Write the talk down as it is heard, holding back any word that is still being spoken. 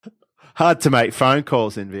Hard to make phone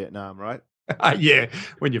calls in Vietnam, right? Yeah,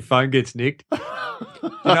 when your phone gets nicked. You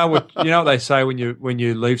know what they say when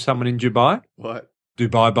you leave someone in Dubai? What?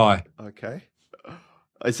 Dubai bye. Okay.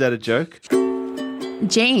 Is that a joke?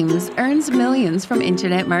 James earns millions from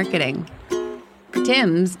internet marketing.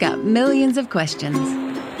 Tim's got millions of questions.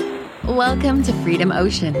 Welcome to Freedom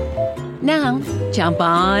Ocean. Now, jump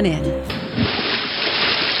on in.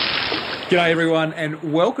 G'day everyone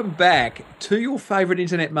and welcome back to your favourite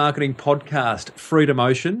internet marketing podcast, Freedom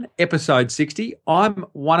Ocean, episode 60. I'm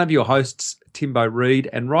one of your hosts, Timbo Reid,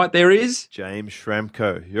 and right there is... James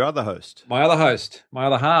Schramko, your other host. My other host, my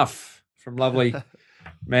other half from lovely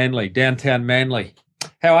Manly, downtown Manly.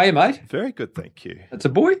 How are you, mate? Very good, thank you. That's a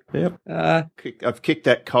boy? Yep. I've kicked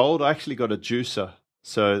that cold. I actually got a juicer,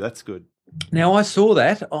 so that's good. Now, I saw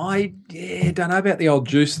that. I don't know about the old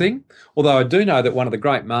juice thing, although I do know that one of the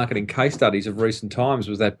great marketing case studies of recent times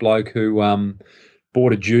was that bloke who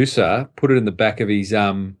bought a juicer, put it in the back of his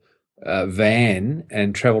van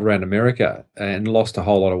and travelled around America and lost a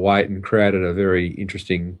whole lot of weight and created a very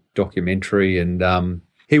interesting documentary. And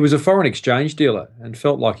he was a foreign exchange dealer and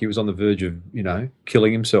felt like he was on the verge of,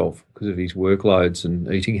 killing himself because of his workloads and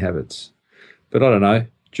eating habits. But I don't know.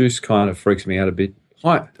 Juice kind of freaks me out a bit.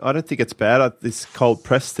 I don't think it's bad. This cold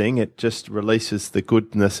press thing, it just releases the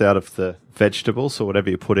goodness out of the vegetables or whatever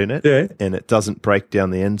you put in it, and it doesn't break down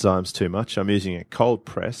the enzymes too much. I'm using a cold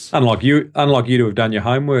press. Unlike you to have done your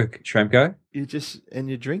homework, Schramko. You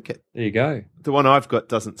drink it. There you go. The one I've got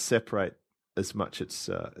doesn't separate as much. It's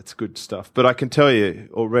good stuff. But I can tell you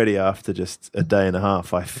already after just a day and a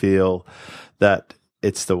half, I feel that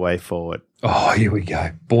it's the way forward. Oh, here we go.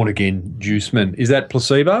 Born again juiceman. Is that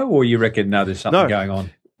placebo or you reckon, no, there's something going on?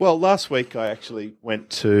 Well, last week I actually went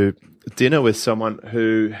to dinner with someone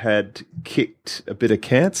who had kicked a bit of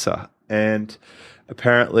cancer, and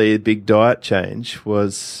apparently a big diet change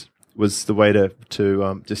was the way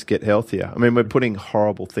to just get healthier. I mean, we're putting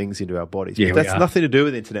horrible things into our bodies. Yeah, but that's nothing to do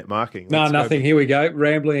with internet marketing. Nothing. Here we go.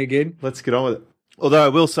 Rambling again. Let's get on with it. Although I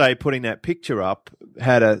will say putting that picture up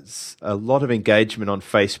had a lot of engagement on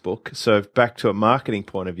Facebook. So back to a marketing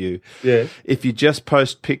point of view, if you just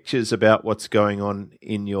post pictures about what's going on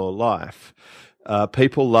in your life,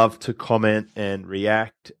 people love to comment and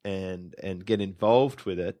react and get involved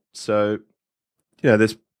with it. So,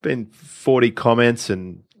 there's been 40 comments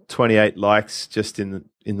and 28 likes just in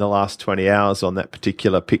the last 20 hours on that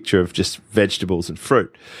particular picture of just vegetables and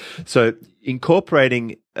fruit. So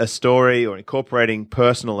incorporating a story or incorporating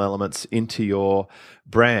personal elements into your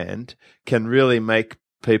brand can really make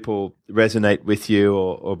people resonate with you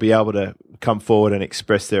or be able to come forward and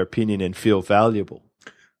express their opinion and feel valuable.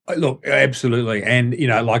 Look, absolutely. And,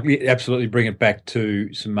 absolutely bring it back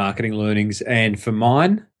to some marketing learnings. And for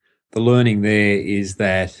mine, the learning there is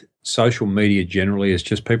that social media generally is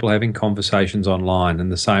just people having conversations online,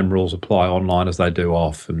 and the same rules apply online as they do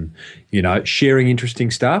off. And, sharing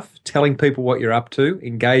interesting stuff, telling people what you're up to,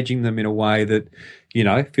 engaging them in a way that,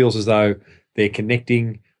 feels as though they're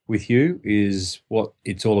connecting with you is what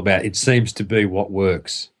it's all about. It seems to be what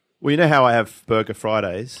works. Well, you know how I have Burger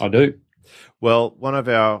Fridays? I do. Well, one of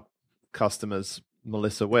our customers,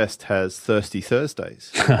 Melissa West, has Thirsty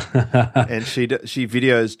Thursdays, and she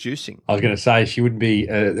videos juicing. I was going to say it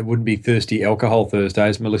wouldn't be Thirsty Alcohol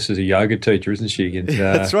Thursdays. Melissa's a yoga teacher, isn't she? And,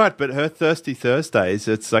 that's right. But her Thirsty Thursdays,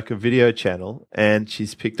 it's like a video channel, and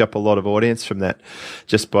she's picked up a lot of audience from that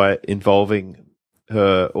just by involving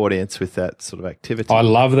her audience with that sort of activity. I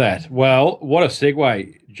love that. Well, what a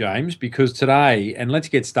segue, James, because today, and let's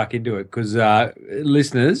get stuck into it, because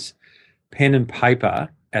listeners, pen and paper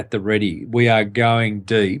at the ready. We are going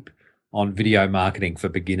deep on video marketing for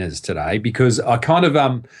beginners today, because I kind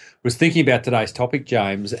of was thinking about today's topic,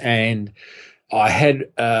 James, and I had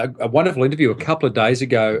a wonderful interview a couple of days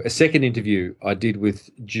ago, a second interview I did with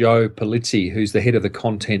Joe Polizzi, who's the head of the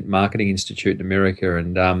Content Marketing Institute in America,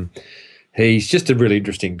 and he's just a really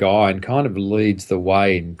interesting guy and kind of leads the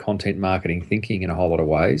way in content marketing thinking in a whole lot of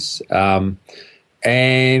ways.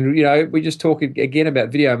 And, we just talk again about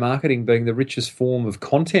video marketing being the richest form of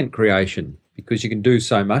content creation because you can do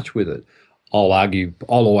so much with it. I'll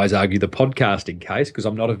always argue the podcasting case because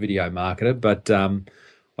I'm not a video marketer, but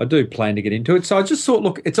I do plan to get into it. So I just thought,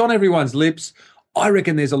 look, it's on everyone's lips. I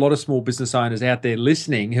reckon there's a lot of small business owners out there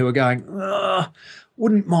listening who are going,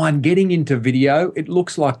 wouldn't mind getting into video. It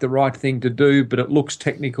looks like the right thing to do, but it looks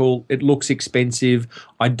technical. It looks expensive.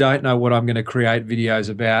 I don't know what I'm going to create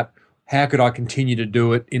videos about. How could I continue to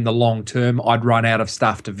do it in the long term? I'd run out of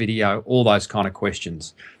stuff to video, all those kind of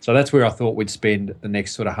questions. So that's where I thought we'd spend the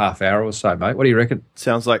next sort of half hour or so, mate. What do you reckon?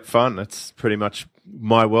 Sounds like fun. It's pretty much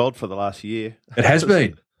my world for the last year. It has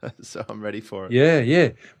been. So I'm ready for it. Yeah.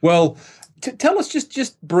 Well, tell us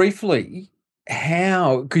just briefly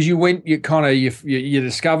how, because you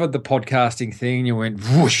discovered the podcasting thing, you went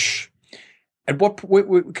whoosh. At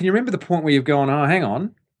can you remember the point where you've gone, oh, hang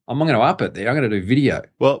on, I'm going to up it there. I'm going to do video.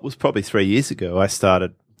 Well, it was probably 3 years ago. I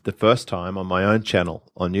started the first time on my own channel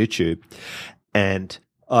on YouTube, and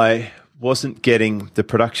I wasn't getting the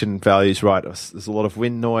production values right. There's a lot of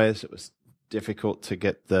wind noise. It was difficult to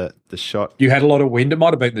get the shot. You had a lot of wind. It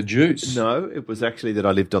might have been the juice. No, it was actually that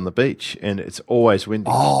I lived on the beach, and it's always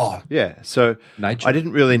windy. Oh, yeah. So nature. I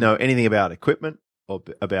didn't really know anything about equipment or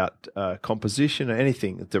about composition or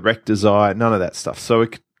anything, director's eye, none of that stuff. So we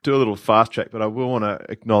could do a little fast track, but I will want to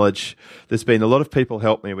acknowledge there's been a lot of people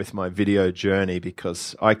help me with my video journey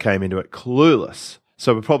because I came into it clueless.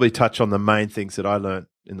 So we'll probably touch on the main things that I learned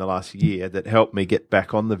in the last year that helped me get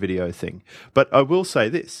back on the video thing. But I will say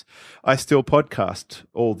this, I still podcast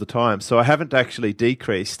all the time. So I haven't actually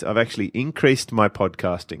decreased. I've actually increased my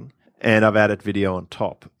podcasting, and I've added video on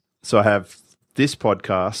top. So I have this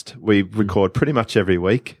podcast we record pretty much every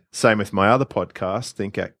week. Same with my other podcast,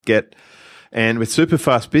 Think Act Get. And with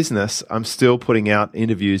Superfast Business, I'm still putting out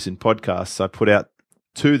interviews and podcasts. I put out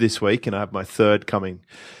 2 this week, and I have my 3rd coming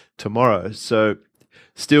tomorrow. So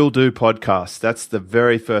still do podcasts. That's the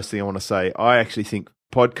very first thing I want to say. I actually think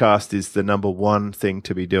podcast is the number one thing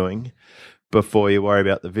to be doing before you worry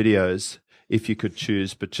about the videos. If you could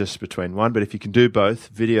choose, but just between one. But if you can do both,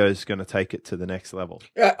 video is going to take it to the next level.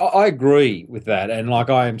 I agree with that. And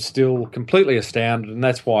I am still completely astounded. And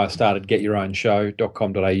that's why I started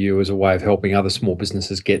getyourownShow.com.au as a way of helping other small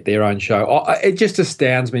businesses get their own show. It just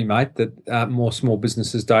astounds me, mate, that more small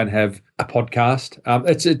businesses don't have a podcast.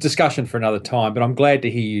 It's a discussion for another time, but I'm glad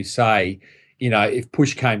to hear you say, if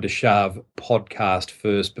push came to shove, podcast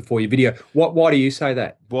first before your video. Why do you say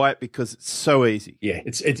that? Why? Because it's so easy. Yeah,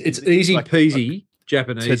 it's easy peasy,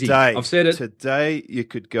 Japanese. Today, I've said it. Today, you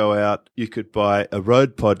could go out, you could buy a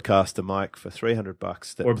Rode Podcaster mic for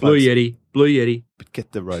 $300. Or a Blue Yeti. But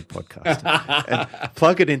get the Rode Podcaster and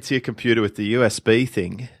plug it into your computer with the USB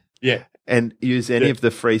thing. Yeah. And use any of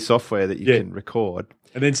the free software that you can record.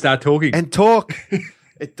 And then start talking. And talk.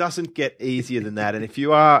 It doesn't get easier than that. And if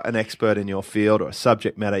you are an expert in your field or a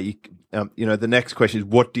subject matter, the next question is,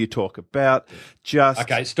 what do you talk about?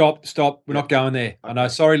 Okay, stop. We're not going there. I know.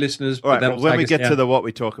 Sorry, listeners. All right, when we get to the what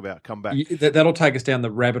we talk about, come back. That'll take us down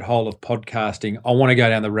the rabbit hole of podcasting. I want to go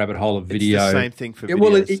down the rabbit hole of video. It's the same thing for video.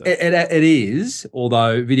 Well, it is,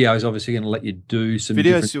 although video is obviously going to let you do some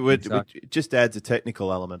videos. It just adds a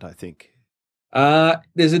technical element, I think.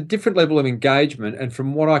 There's a different level of engagement, and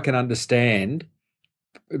from what I can understand,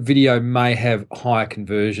 video may have higher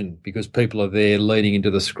conversion because people are there leaning into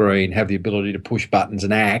the screen, have the ability to push buttons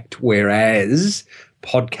and act, whereas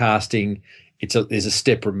podcasting, there's a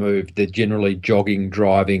step removed. They're generally jogging,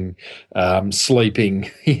 driving, sleeping,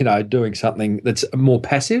 doing something that's more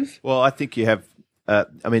passive. Well, I think you have,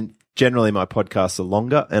 generally my podcasts are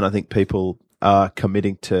longer, and I think people are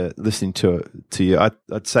committing to listening to you.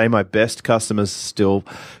 I'd say my best customers still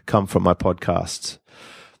come from my podcasts.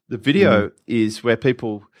 The video is where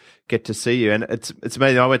people get to see you, and it's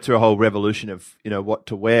amazing. I went through a whole revolution of what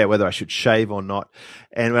to wear, whether I should shave or not.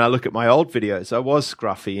 And when I look at my old videos, I was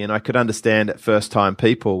scruffy, and I could understand at first time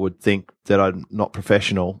people would think that I'm not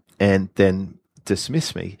professional and then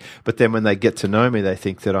dismiss me. But then when they get to know me, they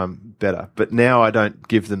think that I'm better. But now I don't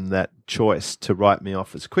give them that choice to write me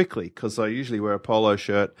off as quickly because I usually wear a polo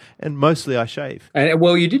shirt and mostly I shave. And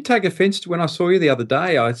well, you did take offence to when I saw you the other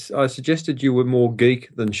day. I suggested you were more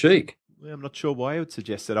geek than chic. Well, I'm not sure why you would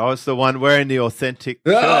suggest that. I was the one wearing the authentic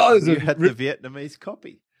shirt. You had the Vietnamese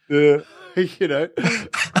copy. Yeah.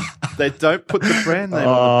 They don't put the brand name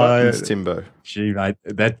on the buttons, Timbo. Gee, mate,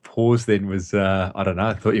 that pause then was, I don't know,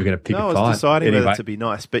 I thought you were going to pick a fight. I was deciding whether to be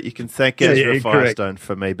nice, but you can thank Ezra Firestone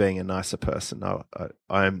for me being a nicer person.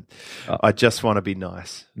 I just want to be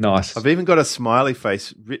nice. Nice. I've even got a smiley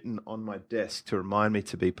face written on my desk to remind me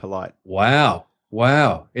to be polite. Wow.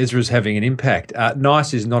 Ezra's having an impact.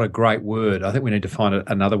 Nice is not a great word. I think we need to find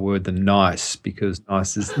another word than nice because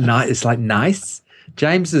nice is nice. It's like nice.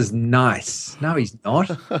 James is nice. No, he's not.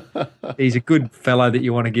 He's a good fellow that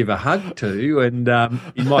you want to give a hug to, and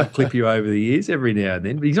he might clip you over the ears every now and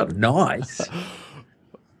then, but he's not nice.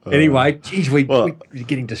 Anyway, geez, we're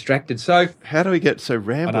getting distracted. So how do we get so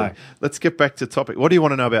rambling? Let's get back to topic. What do you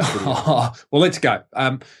want to know about video? Well, let's go.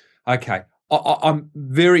 Okay. I'm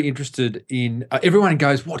very interested in everyone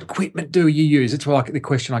goes, what equipment do you use? It's like the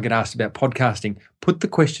question I get asked about podcasting. Put the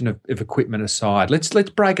question of equipment aside. Let's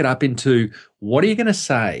break it up into what are you going to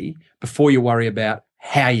say before you worry about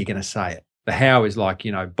how you're going to say it. The how is like,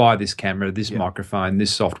 buy this camera, this microphone,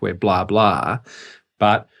 this software, blah, blah.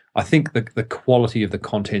 But I think the quality of the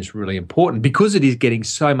content is really important because it is getting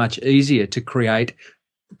so much easier to create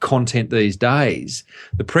content these days.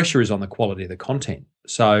 The pressure is on the quality of the content.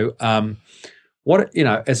 So,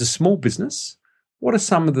 as a small business, what are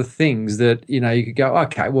some of the things that, you could go,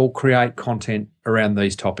 okay, we'll create content around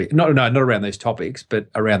these topics. Not around these topics, but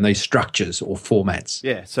around these structures or formats.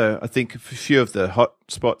 Yeah, so I think a few of the hot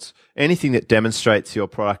spots, anything that demonstrates your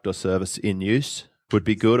product or service in use would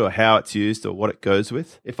be good, or how it's used or what it goes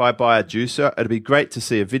with. If I buy a juicer, it'd be great to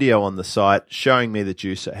see a video on the site showing me the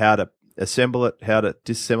juicer, how to assemble it, how to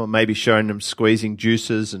disassemble, maybe showing them squeezing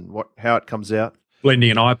juices and how it comes out.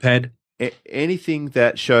 Blending an iPad. Anything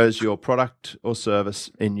that shows your product or service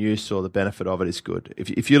in use or the benefit of it is good.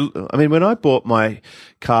 When I bought my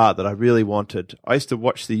car that I really wanted, I used to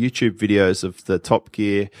watch the YouTube videos of the Top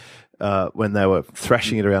Gear when they were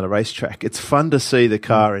thrashing it around a racetrack. It's fun to see the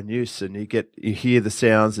car in use, and you hear the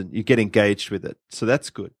sounds and you get engaged with it. So that's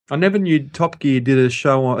good. I never knew Top Gear did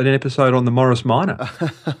an episode on the Morris Minor.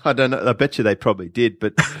 I don't know. I bet you they probably did,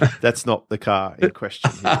 but that's not the car in question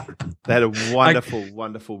here. They had a wonderful,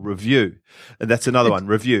 wonderful review. And that's another one,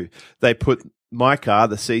 review. They put my car,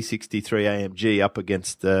 the C63 AMG, up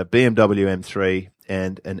against the BMW M3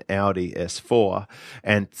 and an Audi S4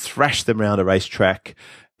 and thrashed them around a racetrack.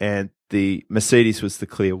 And the Mercedes was the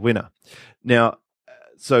clear winner. Now,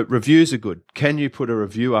 so reviews are good. Can you put a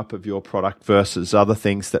review up of your product versus other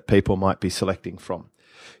things that people might be selecting from?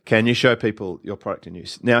 Can you show people your product in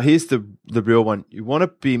use? Now, here's the real one. You want to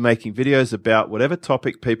be making videos about whatever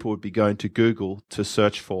topic people would be going to Google to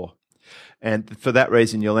search for. And for that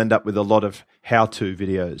reason, you'll end up with a lot of how-to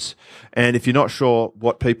videos. And if you're not sure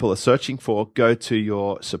what people are searching for, go to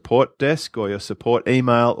your support desk or your support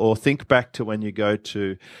email, or think back to when you go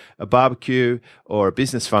to a barbecue or a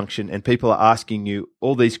business function and people are asking you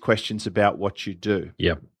all these questions about what you do.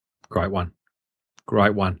 Yep. Great one.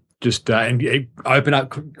 Just and open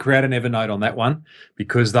up, create an Evernote on that one,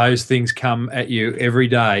 because those things come at you every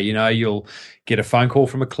day. You'll get a phone call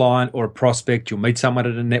from a client or a prospect. You'll meet someone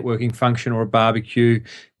at a networking function or a barbecue.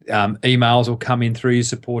 Emails will come in through your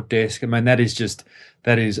support desk. I mean, that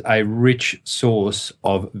is a rich source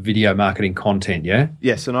of video marketing content. Yeah.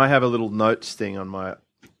 Yes, and I have a little notes thing on my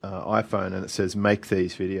iPhone, and it says make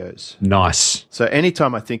these videos. Nice. So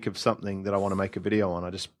anytime I think of something that I want to make a video on,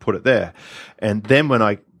 I just put it there, and then when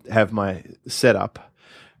I have my setup,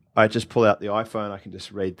 I just pull out the iPhone. I can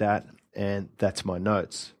just read that, and that's my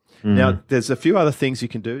notes. Now, there's a few other things you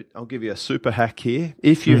can do. I'll give you a super hack here.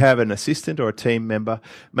 If you have an assistant or a team member,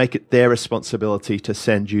 make it their responsibility to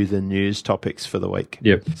send you the news topics for the week.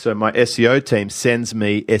 Yep. So my SEO team sends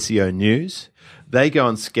me SEO news. They go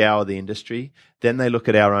and scour the industry. Then they look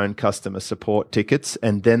at our own customer support tickets,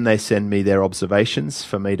 and then they send me their observations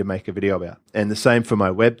for me to make a video about. And the same for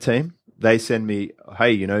my web team. They send me,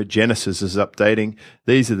 hey, Genesis is updating.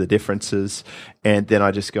 These are the differences. And then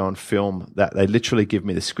I just go and film that. They literally give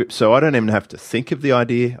me the script. So I don't even have to think of the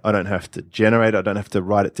idea. I don't have to generate it. I don't have to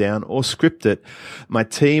write it down or script it. My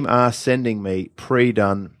team are sending me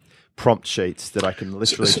pre-done prompt sheets that I can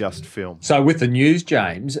literally just film. So with the news,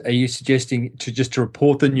 James, are you suggesting to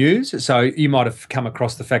report the news? So you might have come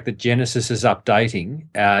across the fact that Genesis is updating,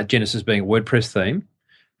 Genesis being a WordPress theme.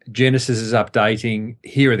 Genesis is updating.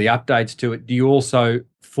 Here are the updates to it. Do you also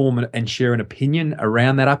form and share an opinion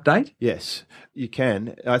around that update? Yes, you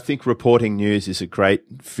can. I think reporting news is a great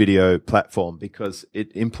video platform because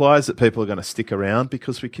it implies that people are going to stick around,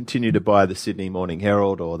 because we continue to buy the Sydney Morning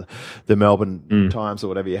Herald or the Melbourne Times or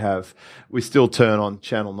whatever you have. We still turn on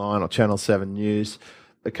Channel 9 or Channel 7 News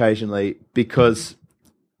occasionally because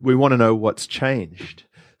we want to know what's changed.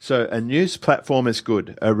 So a news platform is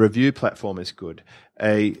good. A review platform is good.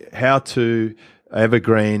 A how-to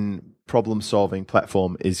evergreen problem-solving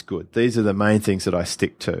platform is good. These are the main things that I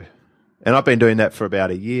stick to. And I've been doing that for about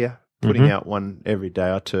a year, putting out one every day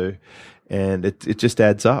or two, and it just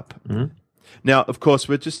adds up. Now, of course,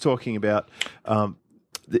 we're just talking about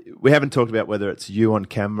we haven't talked about whether it's you on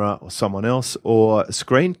camera or someone else or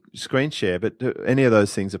screen share, but any of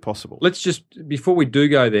those things are possible. Let's just, before we do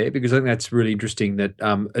go there, because I think that's really interesting, that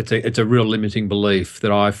it's a real limiting belief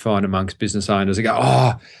that I find amongst business owners. They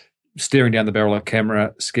go, staring down the barrel of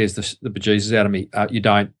camera scares the bejesus out of me. You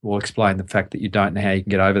don't. We'll explain the fact that you don't know how you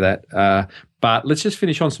can get over that. But let's just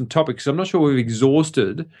finish on some topics. I'm not sure we've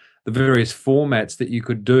exhausted the various formats that you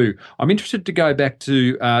could do. I'm interested to go back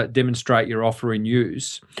to demonstrate your offer in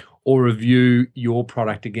use or review your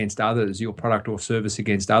product against others, your product or service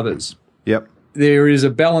against others. Yep. There is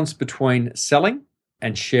a balance between selling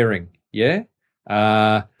and sharing, yeah?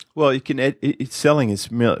 Well, you can. Selling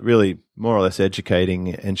is really more or less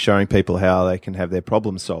educating and showing people how they can have their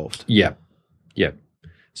problem solved. Yeah.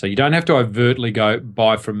 So you don't have to overtly go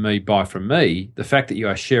buy from me, buy from me. The fact that you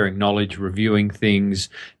are sharing knowledge, reviewing things,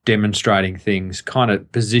 demonstrating things kind of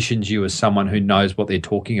positions you as someone who knows what they're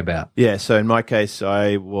talking about. Yeah, so in my case,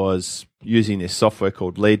 I was using this software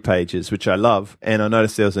called Lead Pages, which I love, and I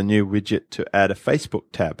noticed there was a new widget to add a Facebook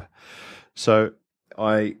tab. So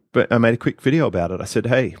I made a quick video about it. I said,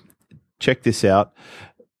 hey, check this out.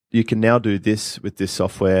 You can now do this with this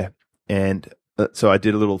software. And so I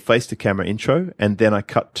did a little face-to-camera intro, and then I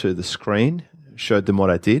cut to the screen, showed them what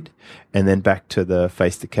I did, and then back to the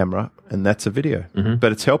face-to-camera, and that's a video. Mm-hmm.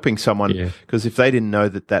 But it's helping someone, because if they didn't know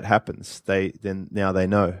that happens, now they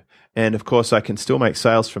know. And, of course, I can still make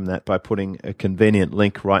sales from that by putting a convenient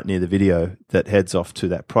link right near the video that heads off to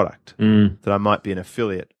that product that I might be an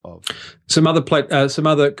affiliate of. Some other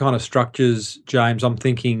kind of structures, James, I'm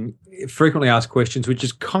thinking frequently asked questions, which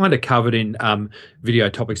is kind of covered in video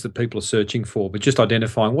topics that people are searching for, but just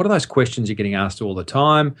identifying what are those questions you're getting asked all the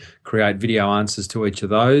time, create video answers to each of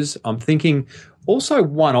those. I'm thinking also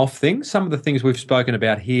one-off things. Some of the things we've spoken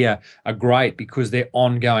about here are great because they're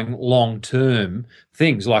ongoing long-term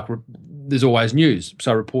things, like there's always news,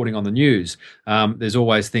 so reporting on the news. There's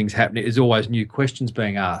always things happening. There's always new questions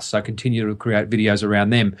being asked, so continue to create videos around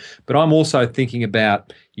them. But I'm also thinking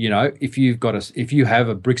about, if you have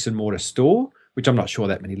a bricks and mortar store, which I'm not sure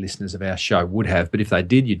that many listeners of our show would have, but if they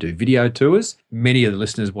did, you do video tours. Many of the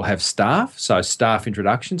listeners will have staff, so staff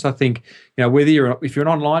introductions. I think, if you're an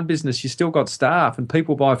online business, you still got staff and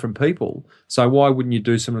people buy from people. So why wouldn't you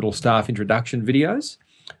do some little staff introduction videos?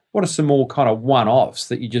 What are some more kind of one-offs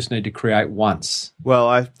that you just need to create once? Well,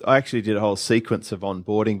 I actually did a whole sequence of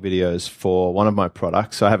onboarding videos for one of my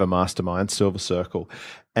products. I have a mastermind, Silver Circle,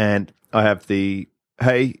 and I have the,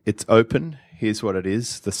 hey, it's open. Here's what it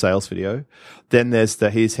is, the sales video. Then there's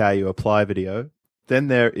the here's how you apply video. Then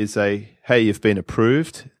there is a, hey, you've been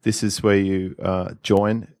approved. This is where you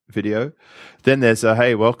join video. Then there's a,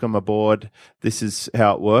 hey, welcome aboard. This is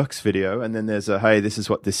how it works video. And then there's a, hey, this is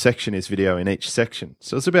what this section is video in each section.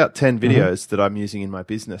 So it's about 10 videos that I'm using in my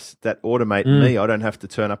business that automate me. I don't have to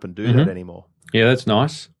turn up and do that anymore. Yeah, that's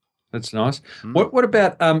nice. That's nice. What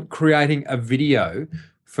about creating a video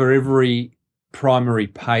for every primary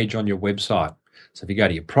page on your website? So if you go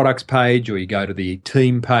to your products page, or you go to the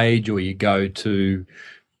team page, or you go to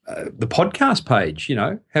the podcast page,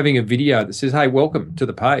 having a video that says, hey, welcome to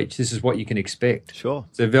the page. This is what you can expect. Sure.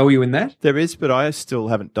 Is there value in that? There is, but I still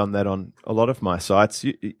haven't done that on a lot of my sites.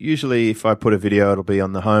 Usually if I put a video, it'll be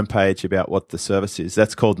on the homepage about what the service is.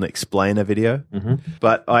 That's called an explainer video.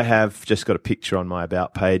 But I have just got a picture on my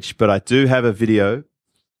about page. But I do have a video,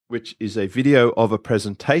 which is a video of a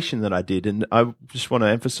presentation that I did. And I just want to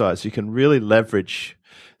emphasize, you can really leverage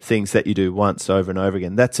things that you do once over and over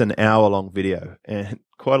again. That's an hour-long video. And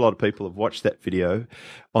quite a lot of people have watched that video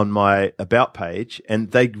on my About page,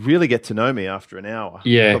 and they really get to know me after an hour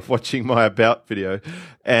of watching my About video.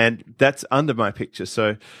 And that's under my picture.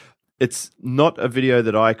 So it's not a video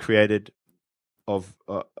that I created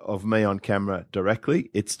of me on camera directly.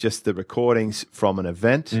 It's just the recordings from an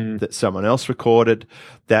event that someone else recorded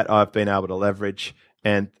that I've been able to leverage,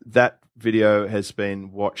 and that video has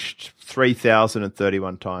been watched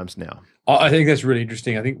 3,031 times now. I think that's really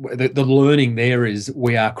interesting. I think the learning there is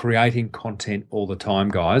we are creating content all the time,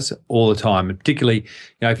 guys, all the time. And particularly,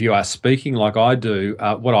 if you are speaking like I do,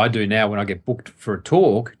 what I do now when I get booked for a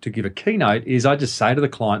talk to give a keynote is I just say to the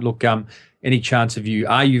client, look, any chance of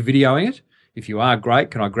are you videoing it? If you are,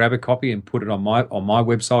 great. Can I grab a copy and put it on my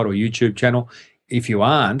website or YouTube channel? If you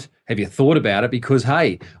aren't, have you thought about it? Because,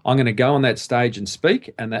 hey, I'm going to go on that stage and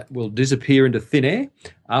speak, and that will disappear into thin air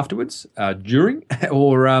afterwards, during,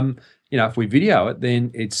 or, if we video it,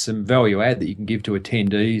 then it's some value add that you can give to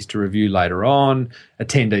attendees to review later on.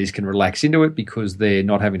 Attendees can relax into it because they're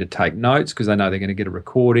not having to take notes because they know they're going to get a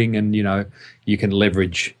recording, and, you can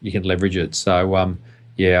leverage it. So,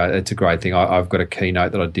 yeah, it's a great thing. I've got a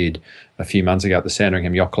keynote that I did a few months ago at the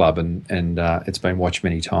Sandringham Yacht Club, and it's been watched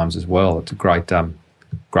many times as well. It's a great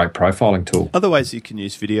profiling tool. Other ways you can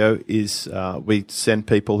use video is we send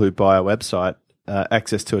people who buy our website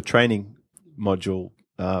access to a training module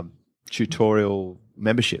tutorial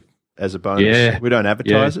membership as a bonus. Yeah. We don't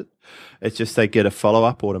advertise it. It's just they get a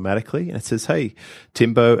follow-up automatically, and it says, hey,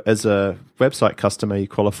 Timbo, as a website customer, you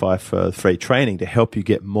qualify for free training to help you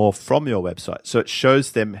get more from your website. So it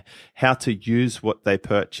shows them how to use what they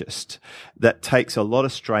purchased. That takes a lot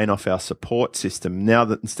of strain off our support system. Now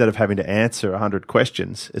that instead of having to answer 100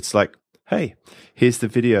 questions, it's like, hey, here's the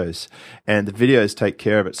videos, and the videos take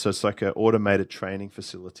care of it. So it's like an automated training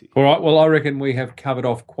facility. All right. Well, I reckon we have covered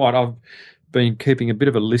off been keeping a bit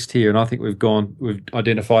of a list here, and I think we've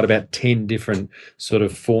identified about 10 different sort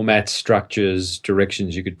of formats, structures,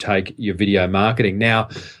 directions you could take your video marketing. Now,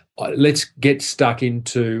 let's get stuck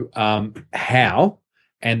into how,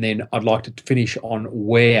 and then I'd like to finish on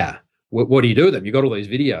where. What do you do with them? You've got all these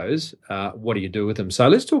videos. What do you do with them? So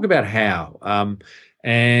let's talk about how.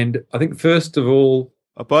 And I think first of all...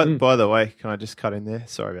 By the way, can I just cut in there?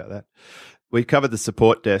 Sorry about that. We covered the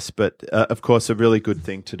support desk, but of course, a really good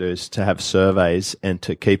thing to do is to have surveys and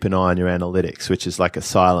to keep an eye on your analytics, which is like a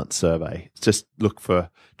silent survey. Just look for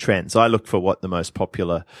trends. I look for what the most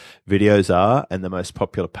popular videos are and the most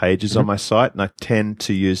popular pages on my site, and I tend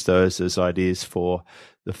to use those as ideas for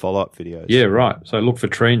the follow-up videos. Yeah, right. So look for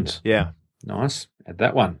trends. Yeah. Nice. Add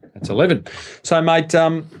that one. That's 11. So, mate,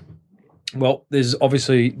 well, there's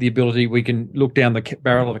obviously the ability we can look down the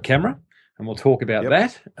barrel of a camera, and we'll talk about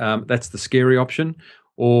that. That's the scary option,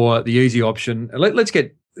 or the easy option. Let's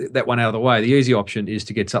get that one out of the way. The easy option is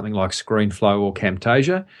to get something like ScreenFlow or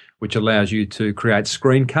Camtasia, which allows you to create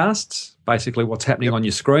screencasts, basically what's happening on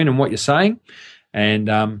your screen and what you're saying. And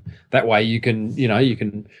that way you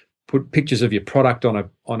can put pictures of your product on a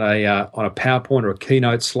PowerPoint or a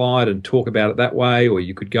keynote slide and talk about it that way, or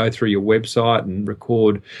you could go through your website and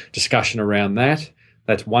record discussion around that.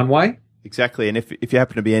 That's one way. Exactly. And if you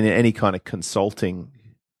happen to be in any kind of consulting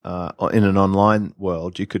in an online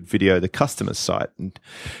world, you could video the customer's site and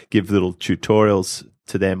give little tutorials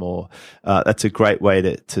to them, or that's a great way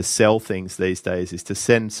to sell things these days, is to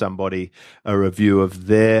send somebody a review of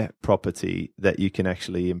their property that you can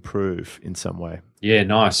actually improve in some way. Yeah,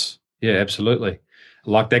 nice. Yeah, absolutely. I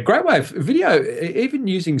like that. Great way of video, even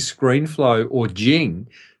using ScreenFlow or Jing,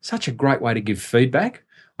 such a great way to give feedback.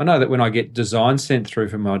 I know that when I get design sent through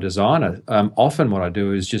from my designer, often what I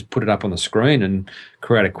do is just put it up on the screen and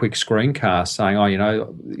create a quick screencast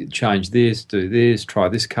saying, change this, do this, try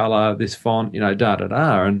this color, this font,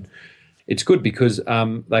 da-da-da. And it's good because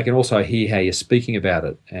they can also hear how you're speaking about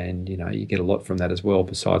it. And, you get a lot from that as well,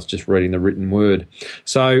 besides just reading the written word.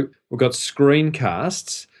 So we've got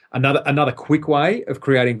screencasts. Another quick way of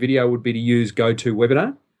creating video would be to use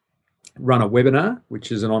GoToWebinar. Run a webinar,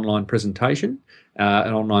 which is an online presentation,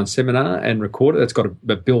 an online seminar, and record it. That's got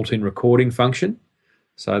a built-in recording function.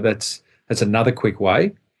 So that's another quick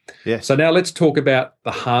way. Yeah. So now let's talk about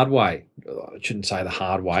the hard way. I shouldn't say the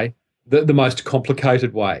hard way, the most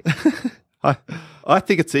complicated way. I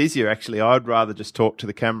think it's easier, actually. I'd rather just talk to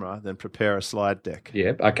the camera than prepare a slide deck.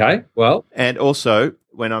 Yeah, okay. Well, and also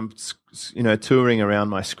when I'm touring around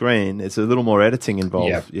my screen, there's a little more editing involved.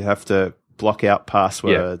 Yep. You have to block out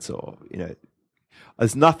passwords, or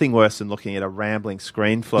there's nothing worse than looking at a rambling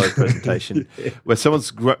ScreenFlow presentation where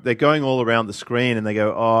they're going all around the screen and they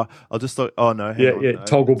go, I'll just look, no,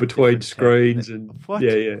 toggle between screens and what?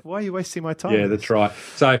 Why are you wasting my time? Yeah, that's right.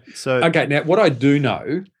 So okay, now what I do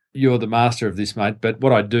know, you're the master of this, mate, but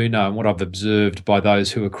what I do know and what I've observed by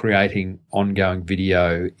those who are creating ongoing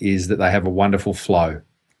video is that they have a wonderful flow.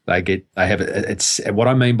 What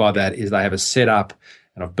I mean by that is they have a setup.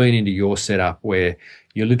 And I've been into your setup where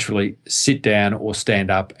you literally sit down or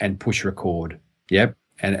stand up and push record. Yep.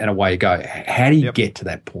 And away you go. How do you get to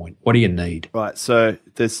that point? What do you need? Right. So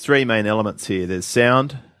there's three main elements here. There's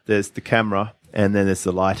sound, there's the camera, and then there's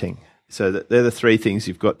the lighting. So they're the three things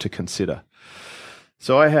you've got to consider.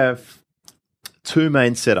 So I have two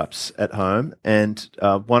main setups at home, and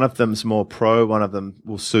one of them's more pro, one of them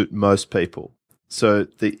will suit most people. So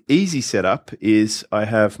the easy setup is I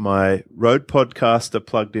have my Rode Podcaster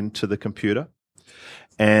plugged into the computer,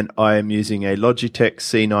 and I am using a Logitech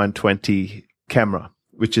C920 camera,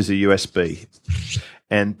 which is a USB,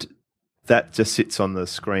 and that just sits on the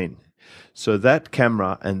screen. So that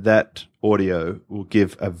camera and that audio will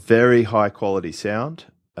give a very high quality sound,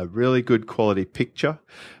 a really good quality picture,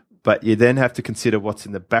 but you then have to consider what's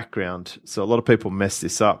in the background. So a lot of people mess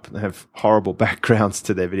this up and have horrible backgrounds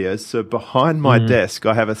to their videos. So behind my desk,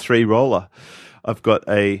 I have a 3-roller. I've got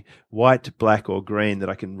a white, black, or green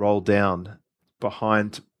that I can roll down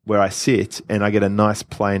behind where I sit, and I get a nice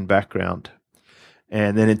plain background.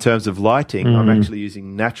 And then in terms of lighting, I'm actually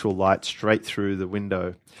using natural light straight through the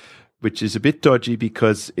window, which is a bit dodgy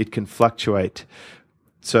because it can fluctuate.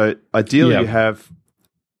 So ideally you have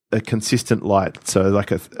a consistent light, so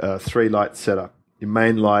like a 3-light setup. Your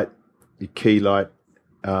main light, your key light,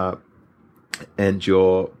 and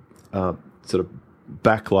your sort of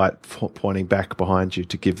backlight pointing back behind you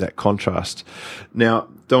to give that contrast. Now,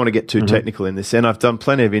 don't want to get too technical in this, and I've done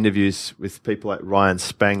plenty of interviews with people like Ryan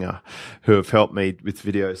Spanger who have helped me with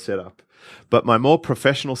video setup. But my more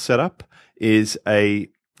professional setup is a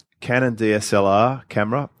Canon DSLR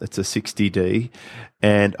camera. It's a 60D,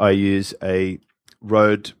 and I use a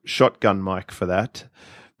Rode shotgun mic for that,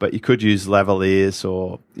 but you could use lavaliers,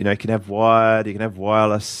 or you can have wired, you can have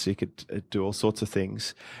wireless, you could do all sorts of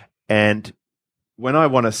things. And when I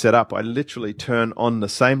want to set up, I literally turn on the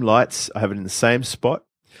same lights. I have it in the same spot.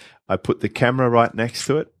 I put the camera right next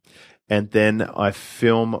to it, and then I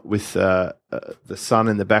film with the sun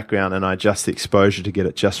in the background, and I adjust the exposure to get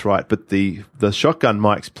it just right. But the shotgun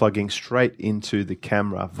mic's plugging straight into the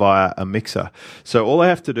camera via a mixer. So all I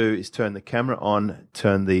have to do is turn the camera on,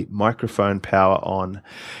 turn the microphone power on,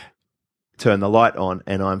 turn the light on,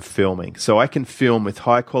 and I'm filming. So I can film with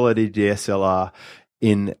high quality DSLR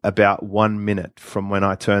in about 1 minute from when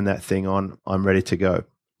I turn that thing on. I'm ready to go.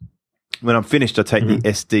 When I'm finished, I take the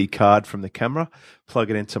SD card from the camera,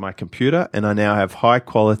 plug it into my computer, and I now have high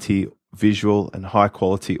quality visual and high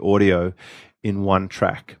quality audio in one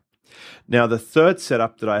track. Now, the third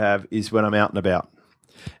setup that I have is when I'm out and about.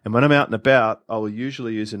 And when I'm out and about, I will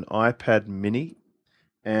usually use an iPad mini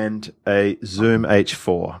and a Zoom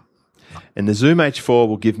H4. And the Zoom H4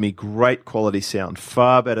 will give me great quality sound,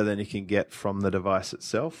 far better than you can get from the device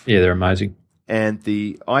itself. Yeah, they're amazing. And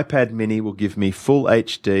the iPad mini will give me full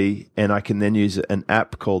HD, and I can then use an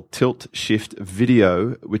app called Tilt Shift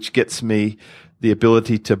Video, which gets me the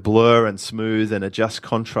ability to blur and smooth and adjust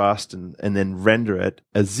contrast and then render it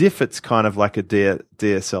as if it's kind of like a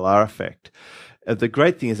DSLR effect. The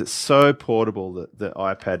great thing is it's so portable, the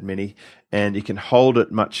iPad mini, and you can hold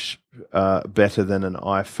it much better than an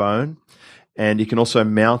iPhone. And you can also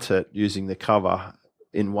mount it using the cover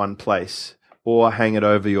in one place, or hang it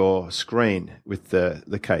over your screen with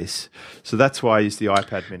the case. So that's why I use the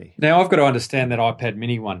iPad mini. Now, I've got to understand that iPad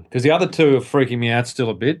mini one, because the other two are freaking me out still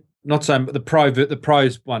a bit. Not so the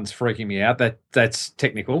Pro's one's freaking me out. That's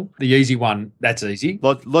technical. The easy one, that's easy.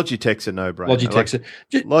 Logitech's a no-brainer.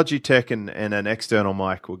 Logitech and an external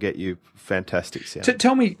mic will get you fantastic sound.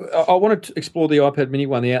 Tell me, I wanted to explore the iPad mini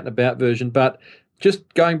one, the out and about version, but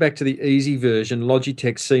just going back to the easy version,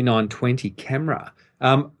 Logitech C920 camera.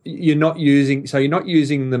 You're not using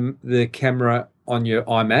the camera on your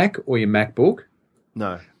iMac or your MacBook?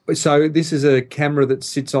 No. So this is a camera that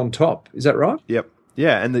sits on top. Is that right? Yep.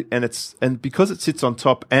 Yeah, and because it sits on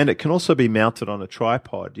top, and it can also be mounted on a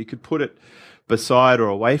tripod. You could put it beside or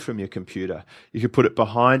away from your computer. You could put it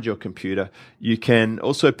behind your computer. You can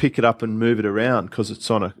also pick it up and move it around because it's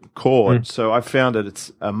on a cord. So I found that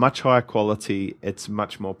it's a much higher quality. It's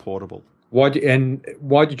much more portable. Why'd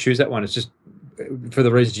you choose that one? It's just for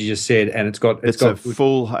the reasons you just said, and it's got a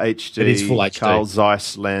full HD. It is full HD. Carl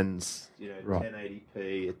Zeiss lens. Right.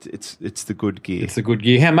 1080p. It's the good gear. It's the good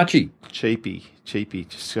gear. How muchy? Cheapy,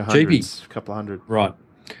 just a couple of hundred. Right.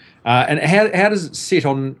 And how does it sit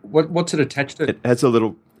on? What's it attached to? It has a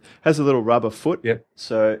little rubber foot. Yep.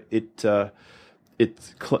 So it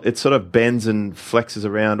sort of bends and flexes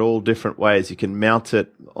around all different ways. You can mount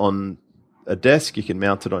it on a desk. You can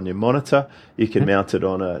mount it on your monitor. You can mount it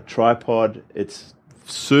on a tripod. It's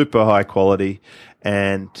super high quality.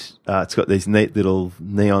 And it's got these neat little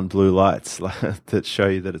neon blue lights that show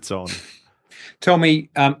you that it's on. Tell me,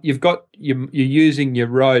 you're using your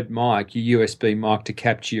Rode mic, your USB mic, to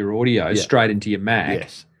capture your audio straight into your Mac.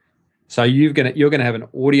 Yes. So you're gonna have an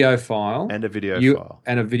audio file and a video file.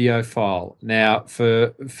 And a video file. Now,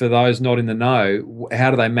 for those not in the know,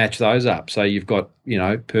 how do they match those up? So you've got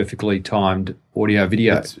perfectly timed audio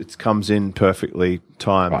video. It comes in perfectly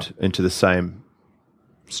timed into the same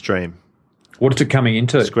stream. What is it coming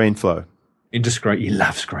into? ScreenFlow. Into Screen. You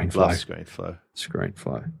love ScreenFlow. Love ScreenFlow.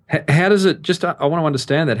 ScreenFlow. How does it? I want to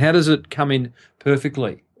understand that. How does it come in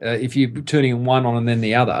perfectly? If you're turning one on and then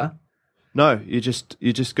the other. No, you just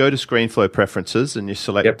go to ScreenFlow preferences and you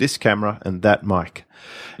select this camera and that mic,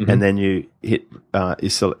 and then you hit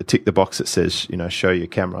tick the box that says show your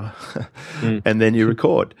camera, and then you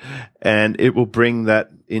record, and it will bring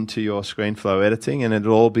that into your ScreenFlow editing, and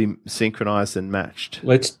it'll all be synchronized and matched.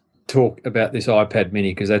 Let's talk about this iPad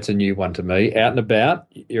mini, because that's a new one to me. Out and about,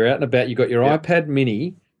 you're out and about, you've got your iPad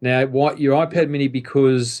mini. Now, why your iPad mini?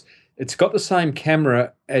 Because it's got the same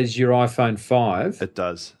camera as your iPhone 5. It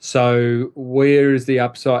does. So where is the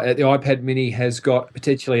upside? The iPad mini has got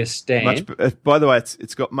potentially a stand. By the way,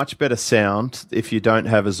 it's got much better sound if you don't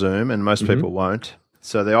have a Zoom, and most people won't.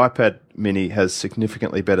 So the iPad mini has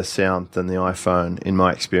significantly better sound than the iPhone, in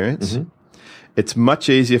my experience. It's much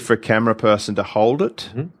easier for a camera person to hold it,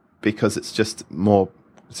 because it's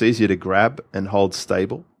easier to grab and hold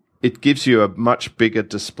stable. It gives you a much bigger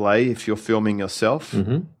display if you're filming yourself.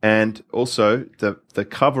 And also the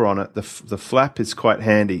cover on it, the flap is quite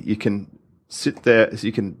handy. You can sit there,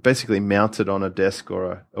 you can basically mount it on a desk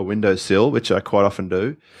or a windowsill, which I quite often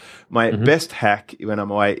do. My best hack when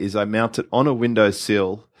I'm away is I mount it on a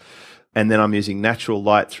windowsill and then I'm using natural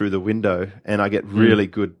light through the window, and I get really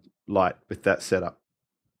good light with that setup.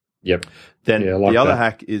 Yep. Then the other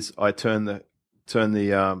hack is I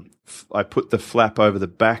I put the flap over the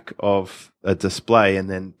back of a display and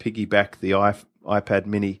then piggyback the iPad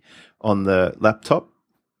mini on the laptop.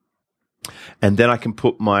 And then I can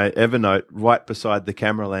put my Evernote right beside the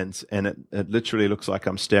camera lens, and it literally looks like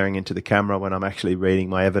I'm staring into the camera when I'm actually reading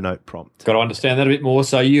my Evernote prompt. Got to understand that a bit more.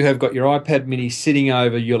 So you have got your iPad mini sitting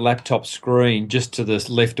over your laptop screen just to the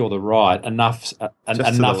left or the right, enough so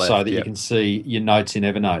that you can see your notes in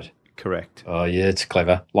Evernote. Correct. Oh, yeah, it's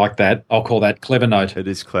clever. Like that. I'll call that Clever Note. It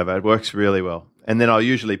is clever. It works really well. And then I'll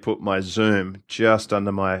usually put my Zoom just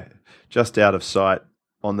out of sight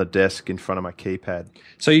on the desk in front of my keypad.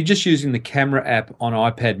 So you're just using the camera app on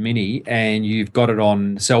iPad mini and you've got it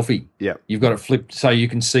on selfie. Yeah. You've got it flipped so you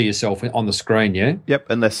can see yourself on the screen, yeah? Yep,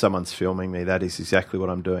 unless someone's filming me. That is exactly what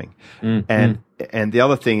I'm doing. And the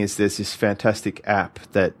other thing is there's this fantastic app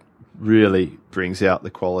that really brings out the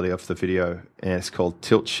quality of the video, and it's called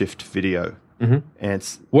Tilt Shift Video. And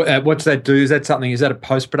it's, what's that do? Is that a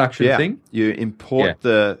post-production thing? You import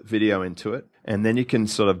the video into it, and then you can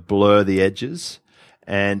sort of blur the edges,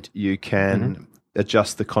 and you can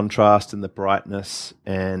adjust the contrast and the brightness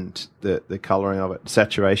and the coloring of it,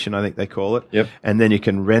 saturation, I think they call it. Yep. And then you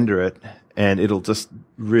can render it, and it'll just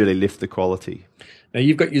really lift the quality. Now,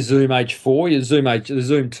 you've got your Zoom H4, the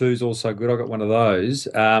Zoom 2 is also good. I've got one of those.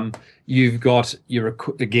 You've got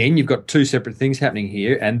you've got two separate things happening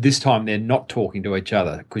here, and this time they're not talking to each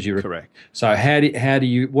other because you're correct. So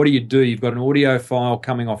what do you do? You've got an audio file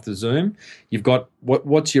coming off the Zoom. You've got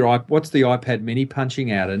what's the iPad mini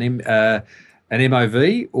punching out? An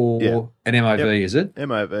MOV or an MOV, is it?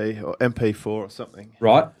 MOV or MP4 or something.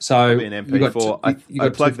 Right. So probably an MP4. I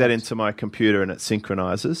plug that into my computer and it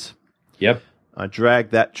synchronizes. Yep. I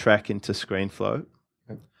drag that track into ScreenFlow.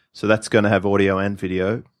 So that's going to have audio and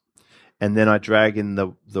video. And then I drag in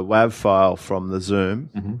the WAV file from the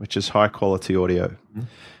Zoom, which is high quality audio.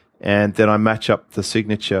 And then I match up the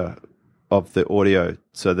signature of the audio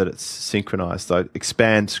so that it's synchronized. I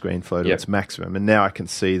expand ScreenFlow to its maximum, and now I can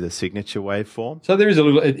see the signature waveform. So there is a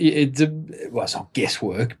little. It's not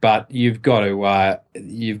guesswork, but you've got to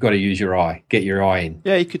use your eye, get your eye in.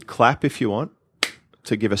 Yeah, you could clap if you want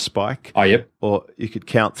to give a spike. Oh, yep. Or you could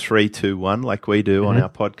count 3, 2, 1 like we do on our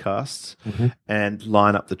podcasts and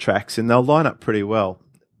line up the tracks, and they'll line up pretty well.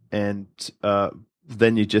 And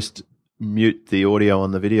then you just mute the audio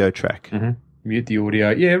on the video track. Mute the audio.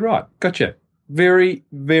 Yeah, right. Gotcha. Very,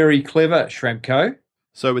 very clever, Schramko.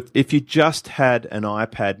 So if you just had an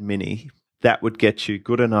iPad mini, that would get you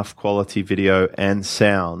good enough quality video and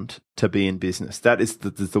sound to be in business. That is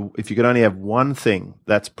if you could only have one thing,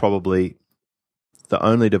 that's probably the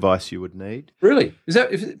only device you would need. Really? Is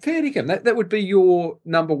it fair dinkum? That would be your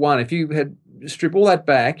number one. If you had strip all that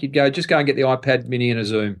back, you'd go and get the iPad mini and a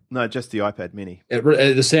Zoom. No, just the iPad mini.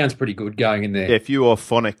 The sound's pretty good going in there. Yeah, if you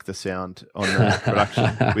orphonic the sound on the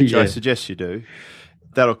production, which I suggest you do,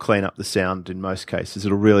 that'll clean up the sound in most cases.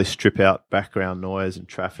 It'll really strip out background noise and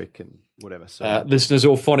traffic and whatever. So, listeners,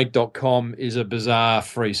 Orphonic.com is a bizarre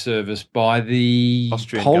free service by the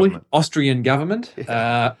Austrian government.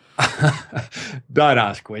 Yeah. Don't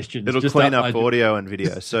ask questions. It'll clean up audio and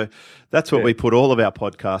video. So that's what we put all of our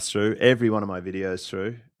podcasts through, every one of my videos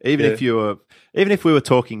through. Even if we were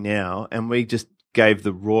talking now and we just gave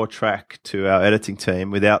the raw track to our editing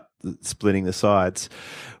team without splitting the sides,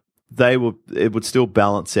 it would still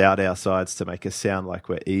balance out our sides to make us sound like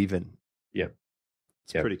we're even. Yep.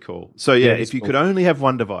 It's pretty cool. So if you could only have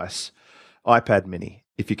one device, iPad mini.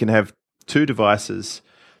 If you can have two devices,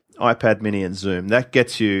 iPad mini and Zoom, that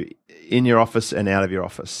gets you in your office and out of your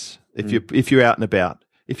office. If you're out and about.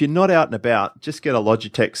 If you're not out and about, just get a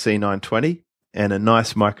Logitech C920 and a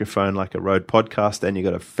nice microphone like a Rode Podcast, and you've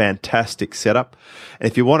got a fantastic setup.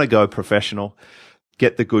 And if you want to go professional,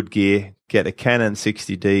 get the good gear, get a Canon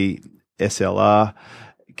 60D SLR,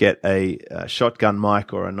 get a shotgun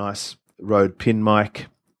mic or a nice Rode pin mic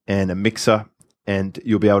and a mixer, and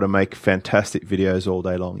you'll be able to make fantastic videos all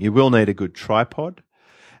day long. You will need a good tripod,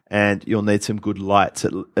 and you'll need some good lights,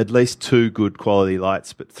 at least 2 good quality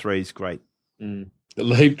lights, but 3's great.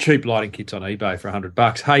 The cheap lighting kits on eBay for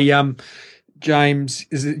 $100. Hey, James,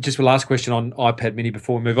 is it just the last question on iPad Mini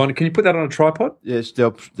before we move on? Can you put that on a tripod? Yes,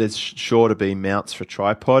 there's sure to be mounts for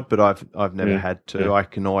tripod, but I've never had to. Yeah. I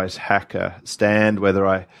can always hack a stand. Whether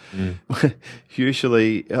I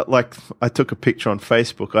usually like I took a picture on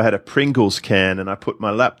Facebook. I had a Pringles can, and I put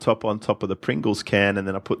my laptop on top of the Pringles can, and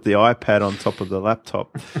then I put the iPad on top of the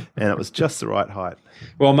laptop, and it was just the right height.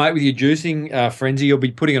 Well, mate, with your juicing frenzy, you'll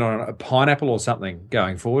be putting it on a pineapple or something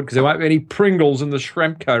going forward because there won't be any Pringles in the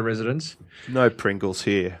Shremco residence. No Pringles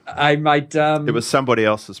here. Hey, mate. It was somebody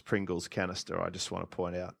else's Pringles canister, I just want to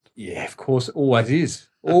point out. Yeah, of course. Always is.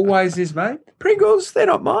 Always is, mate. Pringles, they're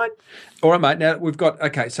not mine. All right, mate. Now we've got,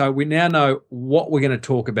 okay, so we now know what we're going to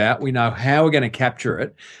talk about. We know how we're going to capture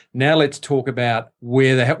it. Now let's talk about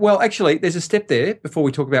where the hell. Well, actually, there's a step there before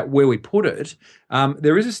we talk about where we put it.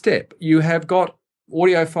 There is a step. You have got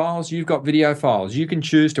audio files, you've got video files. You can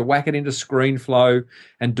choose to whack it into ScreenFlow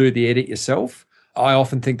and do the edit yourself. I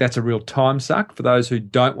often think that's a real time suck for those who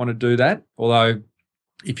don't want to do that, although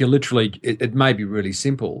if you're literally, it may be really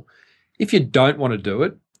simple. If you don't want to do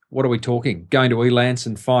it, what are we talking? Going to Elance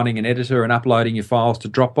and finding an editor and uploading your files to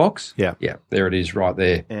Dropbox? Yeah. Yeah, there it is right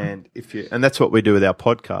there. And that's what we do with our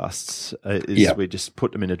podcasts, we just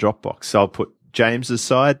put them in a Dropbox. So I'll put James's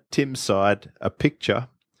side, Tim's side, a picture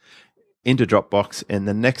into Dropbox, and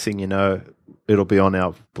the next thing you know, it'll be on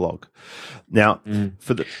our blog. Now,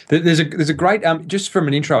 there's a great just from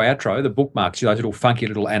an intro outro, the bookmarks, those little funky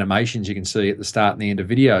little animations you can see at the start and the end of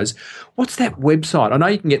videos. What's that website? I know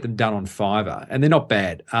you can get them done on Fiverr, and they're not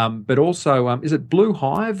bad. But also, is it Blue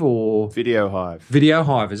Hive or Video Hive? Video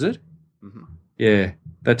Hive, is it? Mm-hmm. Yeah,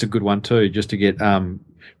 that's a good one too, just to get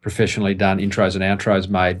professionally done intros and outros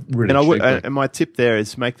made really cheaply. And my tip there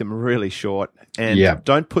is make them really short, and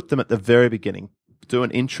don't put them at the very beginning. Do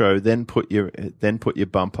an intro, then put your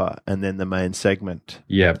bumper, and then the main segment.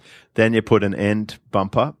 Yeah. Then you put an end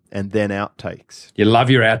bumper, and then outtakes. You love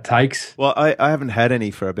your outtakes. Well, I haven't had any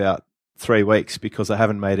for about 3 weeks because I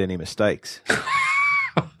haven't made any mistakes.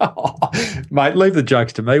 Mate, leave the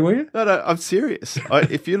jokes to me, will you? No, I'm serious.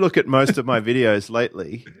 If you look at most of my videos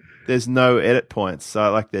lately, there's no edit points.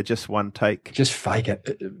 So, they're just one take. Just fake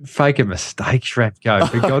it. Fake a mistake, Shremco,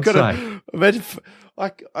 for God's sake. Imagine,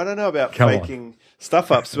 I don't know about faking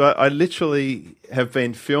stuff-ups, but I literally have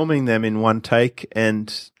been filming them in one take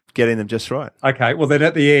and getting them just right. Okay, well, then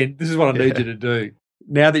at the end, this is what I need you to do.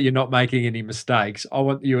 Now that you're not making any mistakes, I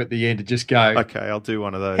want you at the end to just go, okay, I'll do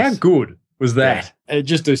one of those. How good was that? Yeah.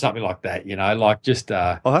 Just do something like that, you're going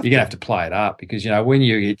to have to play it up because, when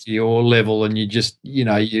you get to your level and you just,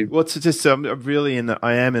 Well, it's just, I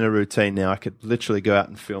am in a routine now. I could literally go out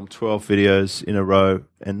and film 12 videos in a row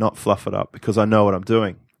and not fluff it up because I know what I'm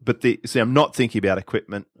doing. But I'm not thinking about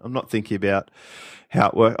equipment. I'm not thinking about how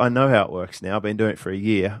it works. I know how it works now. I've been doing it for a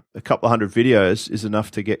year. A couple of hundred videos is enough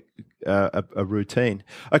to get a routine.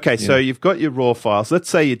 Okay, so you've got your raw files. Let's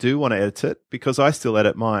say you do want to edit it because I still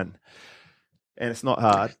edit mine. And it's not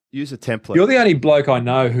hard. Use a template. You're the only bloke I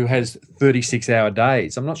know who has 36-hour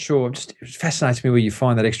days. I'm not sure. It fascinates me where you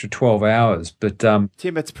find that extra 12 hours. But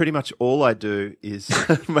Tim, that's pretty much all I do is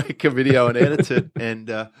make a video and edit it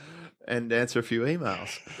and answer a few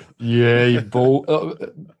emails. Yeah, you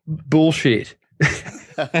bullshit.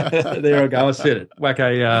 There I go. I said it. Whack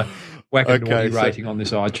a naughty rating on this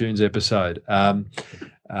iTunes episode.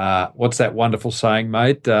 What's that wonderful saying,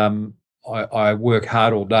 mate? I work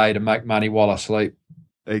hard all day to make money while I sleep.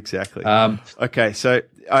 Exactly. Okay, so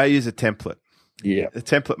I use a template. Yeah. The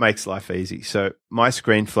template makes life easy. So my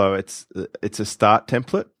ScreenFlow, it's a start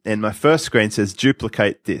template, and my first screen says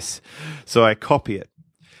duplicate this. So I copy it.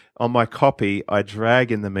 On my copy, I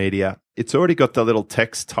drag in the media. It's already got the little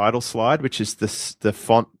text title slide, which is the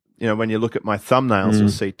font. When you look at my thumbnails, you'll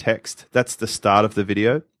see text. That's the start of the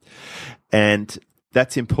video. And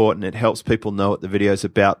that's important. It helps people know what the video is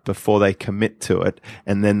about before they commit to it,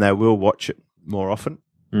 and then they will watch it more often.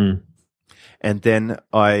 And then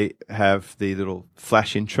I have the little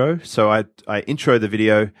flash intro. So I intro the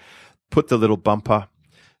video, put the little bumper,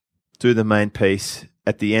 do the main piece.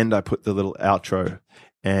 At the end, I put the little outro.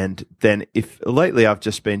 And then lately I've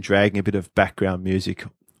just been dragging a bit of background music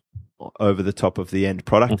over the top of the end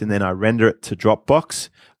product, and then I render it to Dropbox.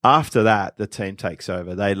 After that, the team takes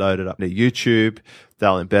over. They load it up to YouTube.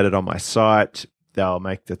 They'll embed it on my site. They'll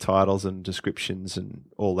make the titles and descriptions and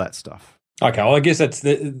all that stuff. Okay, well, I guess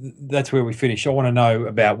that's where we finish. I want to know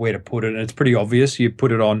about where to put it, and it's pretty obvious. You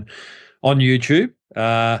put it on YouTube.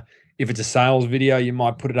 If it's a sales video, you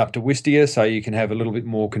might put it up to Wistia so you can have a little bit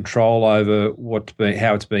more control over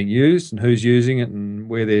how it's being used and who's using it and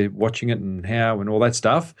where they're watching it and how and all that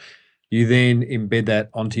stuff. You then embed that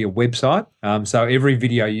onto your website. So every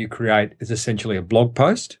video you create is essentially a blog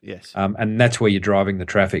post. Yes. And that's where you're driving the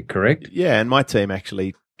traffic, correct? Yeah, and my team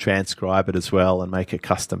actually transcribe it as well and make a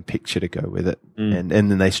custom picture to go with it. And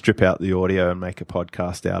then they strip out the audio and make a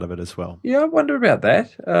podcast out of it as well. Yeah, I wonder about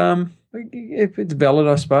that. If it's valid,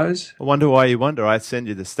 I suppose. I wonder why you wonder. I send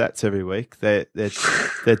you the stats every week. They're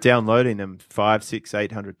downloading them 500, 600,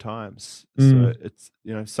 800 times. So it's,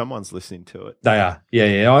 someone's listening to it. They are.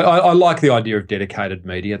 Yeah. I like the idea of dedicated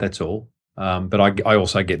media. That's all. But I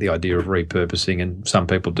also get the idea of repurposing, and some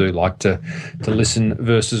people do like to listen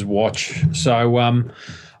versus watch. So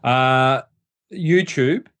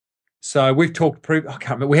YouTube. So we've talked. I can't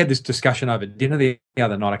remember. We had this discussion over dinner the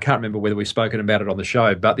other night. I can't remember whether we've spoken about it on the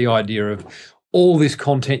show, but the idea of all this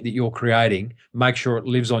content that you're creating, make sure it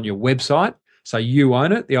lives on your website. So you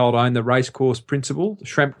own it. The old own the racecourse principle, the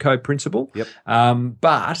Schramko principle. Yep.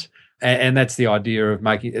 But that's the idea of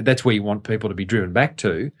making. That's where you want people to be driven back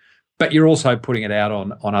to. But you're also putting it out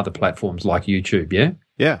on other platforms like YouTube, yeah?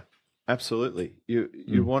 Yeah, absolutely.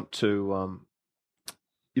 You want to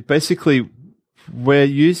you basically, we're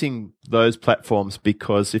using those platforms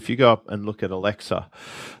because if you go up and look at Alexa,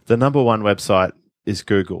 the number one website is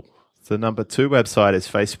Google. The number two website is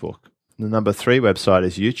Facebook. The number three website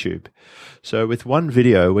is YouTube. So with one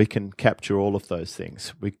video, we can capture all of those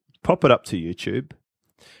things. We pop it up to YouTube,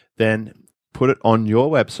 then put it on your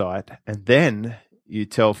website, and then you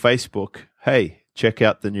tell Facebook, hey, check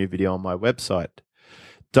out the new video on my website.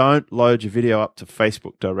 Don't load your video up to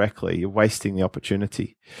Facebook directly. You're wasting the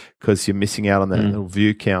opportunity because you're missing out on that little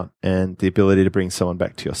view count and the ability to bring someone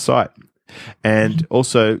back to your site. And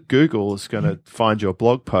also, Google is going to find your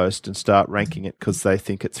blog post and start ranking it because they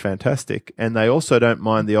think it's fantastic. And they also don't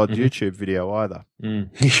mind the odd YouTube video either.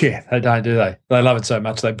 Yeah, they don't, do they? They love it so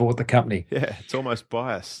much they bought the company. Yeah, it's almost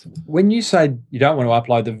biased. When you say you don't want to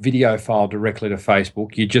upload the video file directly to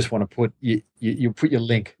Facebook, you just want to put you put your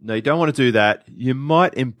link. No, you don't want to do that. You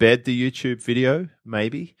might embed the YouTube video,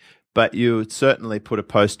 maybe, but you would certainly put a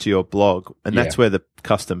post to your blog, and that's where the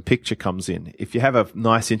custom picture comes in. If you have a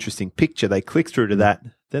nice, interesting picture, they click through to that,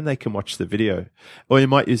 then they can watch the video. Or you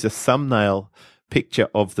might use a thumbnail picture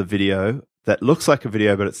of the video that looks like a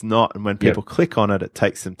video, but it's not. And when people click on it, it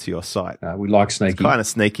takes them to your site. We like sneaky. It's kind of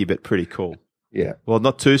sneaky, but pretty cool. Yeah. Well,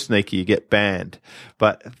 not too sneaky, you get banned.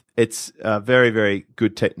 But it's a very, very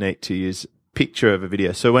good technique to use picture of a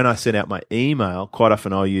video. So when I send out my email, quite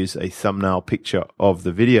often I'll use a thumbnail picture of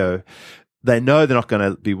the video. They know they're not going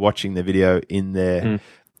to be watching the video in their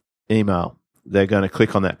email. They're going to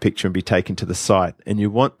click on that picture and be taken to the site. And you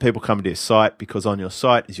want people coming to your site because on your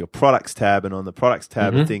site is your products tab, and on the products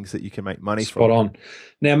tab are things that you can make money from. Spot on.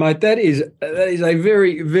 Now, mate, that is a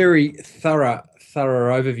very, very thorough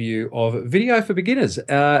overview of video for beginners,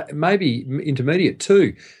 maybe intermediate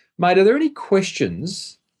too. Mate, are there any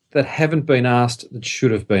questions that haven't been asked that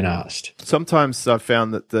should have been asked? Sometimes I've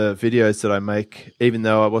found that the videos that I make, even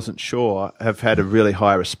though I wasn't sure, have had a really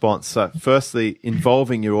high response. So firstly,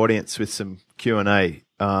 involving your audience with some Q&A.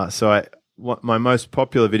 My most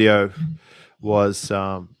popular video was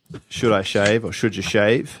should I shave or should you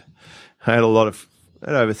shave? I had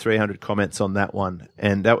over 300 comments on that one,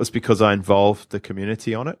 and that was because I involved the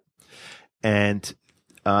community on it. And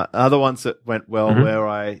other ones that went well, where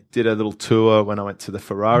I did a little tour when I went to the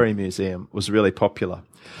Ferrari Museum, was really popular.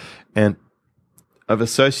 And I've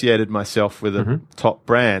associated myself with a top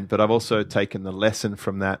brand, but I've also taken the lesson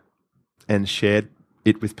from that and shared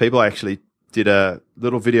it with people. I actually did a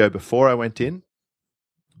little video before I went in.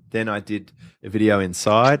 Then I did a video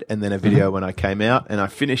inside, and then a video when I came out. And I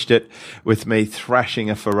finished it with me thrashing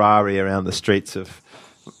a Ferrari around the streets of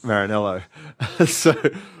Maranello.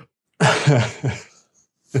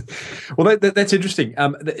 Well, that's interesting.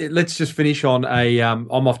 Let's just finish on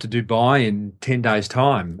I'm off to Dubai in 10 days'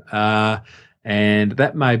 time. And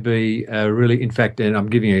that may be really, in fact, and I'm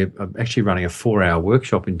actually running a 4-hour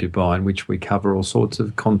workshop in Dubai in which we cover all sorts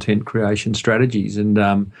of content creation strategies. And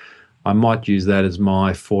I might use that as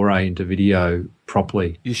my foray into video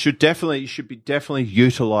properly. You should be definitely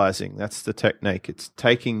utilizing. That's the technique. It's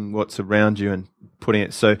taking what's around you and putting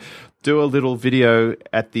it. So do a little video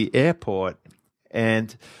at the airport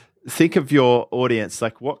and think of your audience.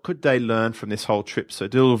 Like, what could they learn from this whole trip? So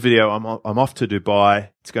do a little video. I'm off to Dubai.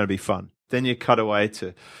 It's going to be fun. Then you cut away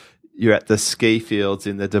to you're at the ski fields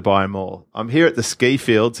in the Dubai Mall. I'm here at the ski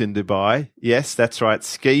fields in Dubai. Yes, that's right.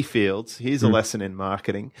 Ski fields. Here's a lesson in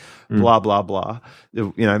marketing. Blah, blah, blah.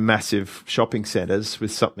 Massive shopping centers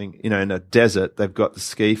with something, in a desert, they've got the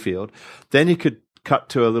ski field. Then you could cut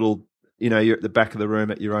to a little, you're at the back of the room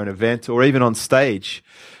at your own event or even on stage.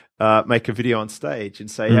 make a video on stage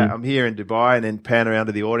and say, yeah, I'm here in Dubai, and then pan around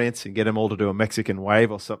to the audience and get them all to do a Mexican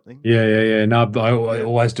wave or something. Yeah. No, I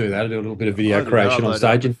always do that. I do a little bit of video creation on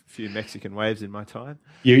stage. A few Mexican waves in my time.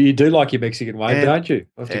 You do like your Mexican wave, don't you?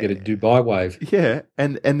 I have to get a Dubai wave. Yeah,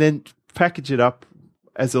 and then package it up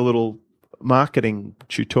as a little marketing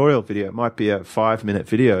tutorial video. It might be a 5-minute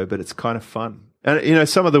video, but it's kind of fun. And,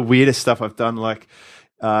 some of the weirdest stuff I've done, like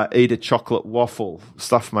eat a chocolate waffle,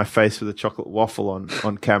 stuff my face with a chocolate waffle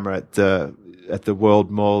on camera at the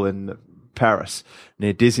World Mall in Paris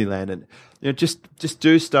near Disneyland, and just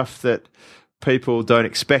do stuff that people don't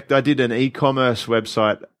expect. I did an e-commerce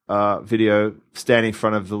website video standing in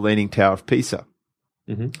front of the Leaning Tower of Pisa.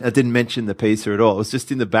 I didn't mention the Pisa at all. It was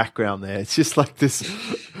just in the background there. It's just like this.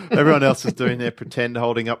 Everyone else is doing their pretend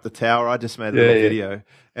holding up the tower. I just made a little video,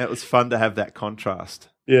 and it was fun to have that contrast.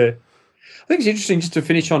 Yeah. I think it's interesting, just to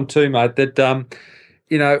finish on too, mate,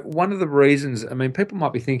 that, one of the reasons, people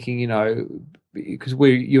might be thinking, because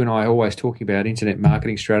you and I are always talking about internet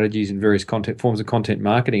marketing strategies and various forms of content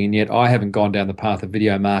marketing, and yet I haven't gone down the path of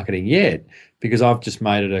video marketing yet, because I've just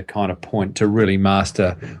made it a kind of point to really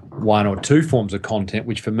master one or two forms of content,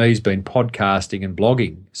 which for me has been podcasting and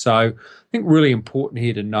blogging. So I think really important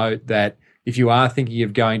here to note that if you are thinking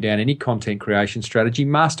of going down any content creation strategy,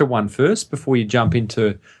 master one first before you jump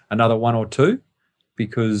into another one or two,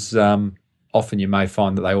 because often you may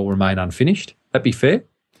find that they all remain unfinished. That'd be fair?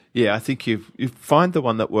 Yeah, I think you find the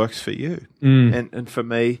one that works for you. And for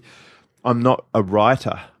me, I'm not a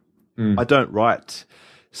writer. I don't write.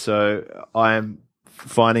 So I am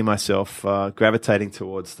finding myself gravitating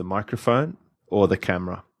towards the microphone or the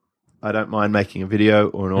camera. I don't mind making a video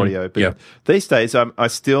or an audio, but these days I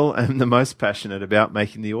still am the most passionate about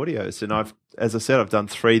making the audios. And as I said, I've done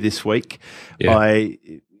 3 this week. Yeah. I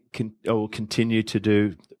will continue to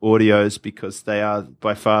do audios because they are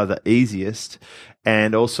by far the easiest.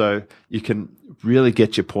 And also you can really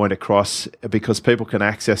get your point across because people can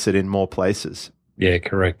access it in more places. Yeah,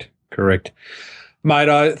 correct. Mate,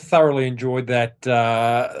 I thoroughly enjoyed that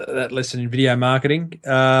lesson in video marketing.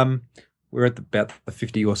 We're at about the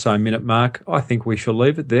 50 or so minute mark. I think we shall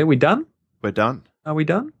leave it there. We done? We're done. Are we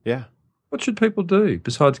done? Yeah. What should people do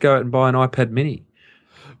besides go out and buy an iPad mini?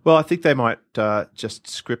 Well, I think they might just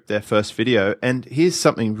script their first video. And here's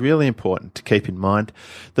something really important to keep in mind.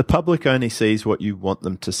 The public only sees what you want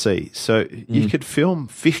them to see. So you could film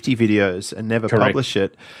 50 videos and never publish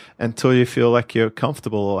it until you feel like you're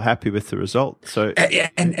comfortable or happy with the result. So yeah,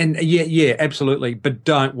 absolutely. But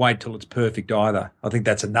don't wait till it's perfect either. I think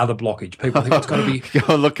that's another blockage. People think it's got to be.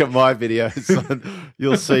 Go and look at my videos.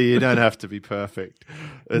 You'll see you don't have to be perfect.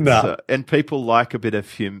 No. And people like a bit of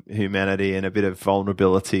humanity and a bit of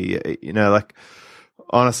vulnerability. Like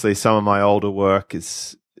honestly, some of my older work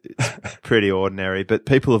is pretty ordinary, but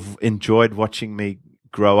people have enjoyed watching me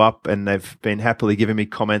grow up, and they've been happily giving me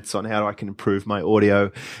comments on how I can improve my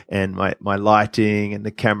audio and my lighting and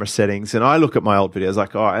the camera settings. And I look at my old videos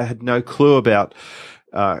like, I had no clue about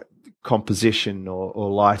composition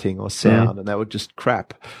or lighting or sound, and they were just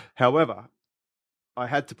crap. However, I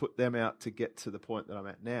had to put them out to get to the point that I'm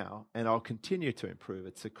at now, and I'll continue to improve.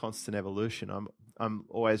 It's a constant evolution. I'm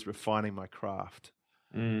always refining my craft.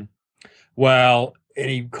 Well,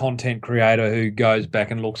 any content creator who goes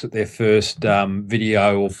back and looks at their first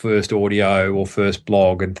video or first audio or first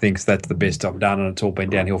blog and thinks that's the best I've done and it's all been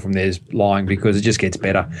downhill from there is lying, because it just gets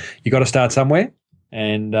better. You got to start somewhere,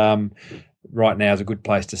 and right now is a good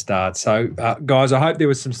place to start. So, guys, I hope there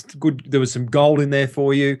was some gold in there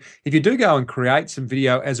for you. If you do go and create some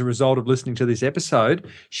video as a result of listening to this episode,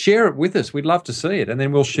 share it with us. We'd love to see it, and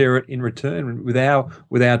then we'll share it in return with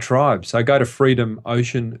our tribe. So go to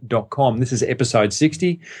freedomocean.com. This is episode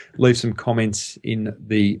 60. Leave some comments in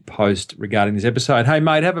the post regarding this episode. Hey,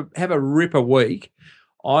 mate, have a ripper week.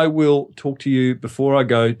 I will talk to you before I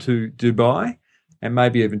go to Dubai. And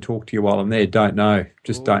maybe even talk to you while I'm there. Don't know.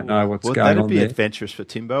 Don't know what's going on there. That'd be adventurous for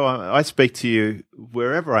Timbo. I speak to you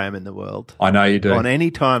wherever I am in the world. I know you do. On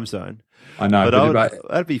any time zone. I know. But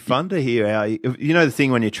that'd be fun to hear how the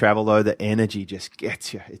thing when you travel, though, the energy just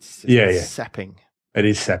gets you. It's sapping. It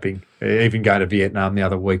is sapping. Even going to Vietnam the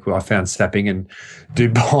other week, I found sapping, and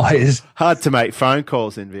Dubai is... Hard to make phone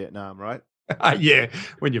calls in Vietnam, right? Yeah,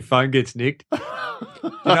 when your phone gets nicked. You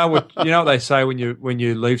know what they say when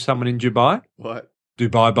you leave someone in Dubai? What?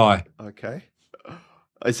 Dubai bye. Okay.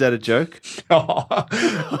 Is that a joke?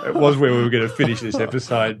 It was where we were going to finish this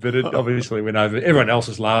episode, but it obviously went over. Everyone else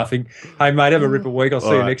is laughing. Hey, mate, have a ripper week. I'll see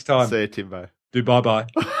you next time. See you, Timbo. Dubai bye.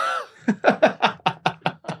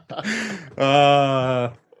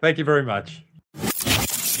 Thank you very much.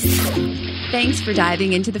 Thanks for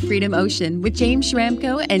diving into the Freedom Ocean with James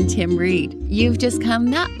Schramko and Tim Reed. You've just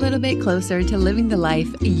come that little bit closer to living the life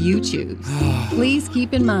you choose. Please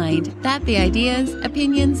keep in mind that the ideas,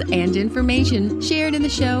 opinions, and information shared in the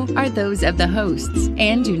show are those of the hosts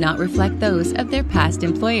and do not reflect those of their past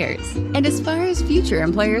employers. And as far as future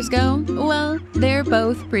employers go, well, they're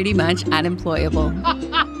both pretty much unemployable.